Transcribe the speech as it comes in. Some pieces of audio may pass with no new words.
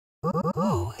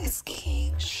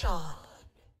Whoiskingshawn.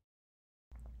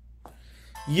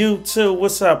 YouTube,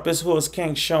 what's up? It's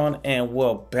Whoiskingshawn, and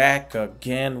we're back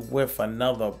again with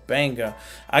another banger.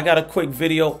 I got a quick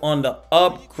video on the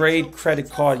upgrade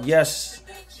credit card. Yes,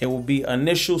 it will be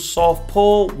initial soft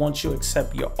pull. Once you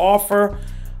accept your offer,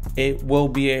 it will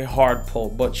be a hard pull,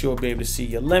 but you'll be able to see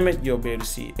your limit, you'll be able to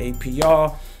see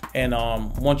APR, and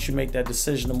once you make that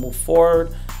decision to move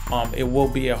forward, it will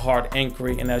be a hard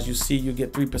inquiry. And as you see, you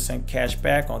get 3% cash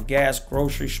back on gas,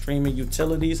 grocery, streaming,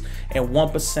 utilities, and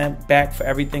 1% back for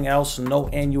everything else. No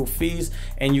annual fees,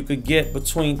 and you could get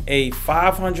between a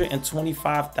 $500,000 and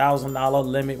 $25,000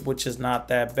 limit, which is not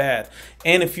that bad.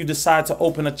 And if you decide to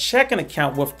open a checking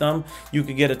account with them, you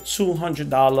could get a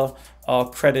 $200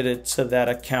 credited to that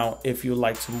account if you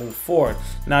like to move forward.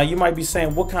 Now you might be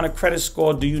saying, what kind of credit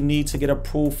score do you need to get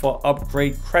approved for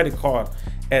upgrade credit card?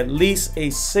 At least a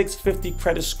 650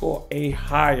 credit score, a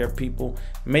higher, people.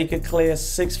 Make it clear,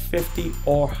 650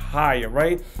 or higher,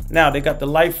 right? Now they got the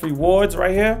life rewards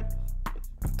right here.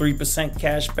 3%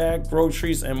 cash back,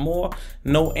 groceries and more,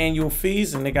 no annual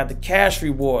fees. And they got the cash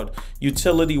reward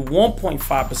utility,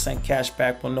 1.5% cash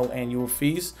back with no annual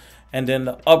fees. And then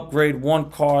the upgrade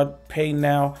one card, pay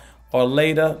now or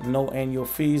later, no annual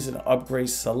fees. And the upgrade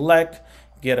select,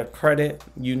 get a credit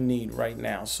you need right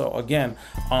now. So again,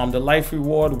 the life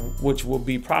reward, which will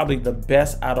be probably the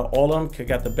best out of all of them,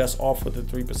 got the best offer with the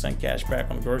 3% cash back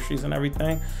on groceries and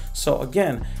everything. So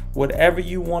again, whatever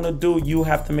you want to do, you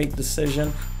have to make a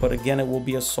decision. But again, it will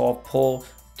be a soft pull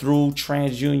through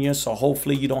TransUnion, so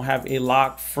hopefully you don't have a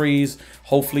lock, freeze.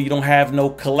 Hopefully you don't have no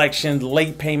collection,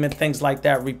 late payment, things like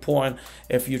that reporting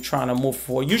if you're trying to move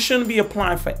forward. You shouldn't be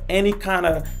applying for any kind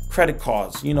of credit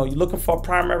cards. You know, you're looking for a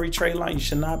primary trade line, you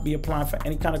should not be applying for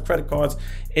any kind of credit cards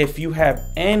if you have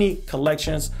any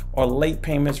collections or late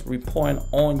payments reporting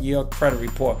on your credit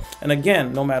report. And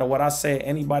again, no matter what I say,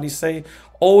 anybody say,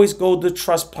 always go to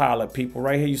Trustpilot, people.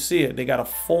 Right here, you see it. They got a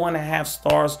 4.5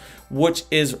 stars, which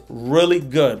is really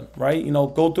good, right? You know,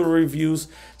 go through the reviews,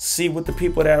 see what the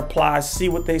people that apply, see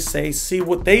what they say, see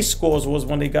what their scores was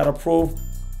when they got approved.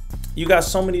 You got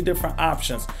so many different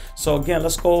options. So again,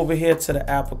 let's go over here to the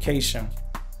application.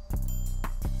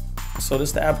 So this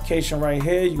is the application right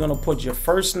here. You're gonna put your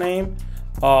first name,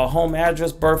 home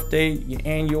address, birthday, your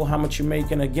annual, how much you're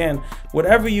making. Again,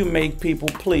 whatever you make, people,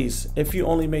 please, if you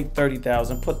only make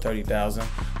 30,000, put 30,000.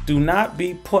 Do not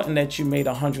be putting that you made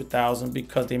 100,000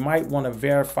 because they might want to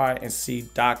verify and see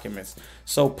documents.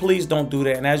 So please don't do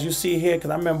that. And as you see here, because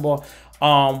I remember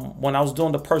when I was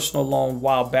doing the personal loan a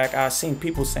while back, I seen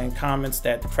people saying comments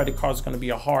that the credit card is going to be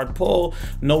a hard pull,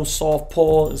 no soft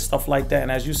pull and stuff like that.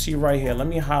 And as you see right here, let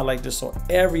me highlight this so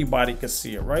everybody can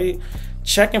see it, right?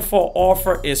 Checking for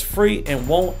offer is free and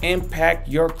won't impact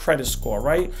your credit score,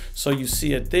 right? So you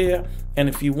see it there. And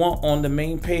if you want, on the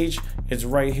main page, it's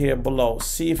right here below.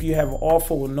 See if you have an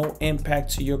offer with no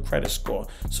impact to your credit score.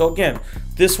 So again,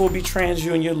 this will be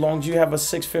TransUnion as long as you have a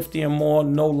 650 and more,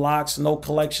 no locks, no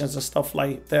collections and stuff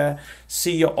like that.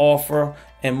 See your offer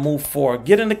and move forward.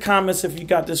 Get in the comments if you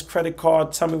got this credit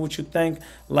card. Tell me what you think.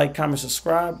 Like, comment,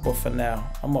 subscribe. But for now,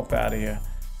 I'm up out of here.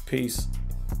 Peace.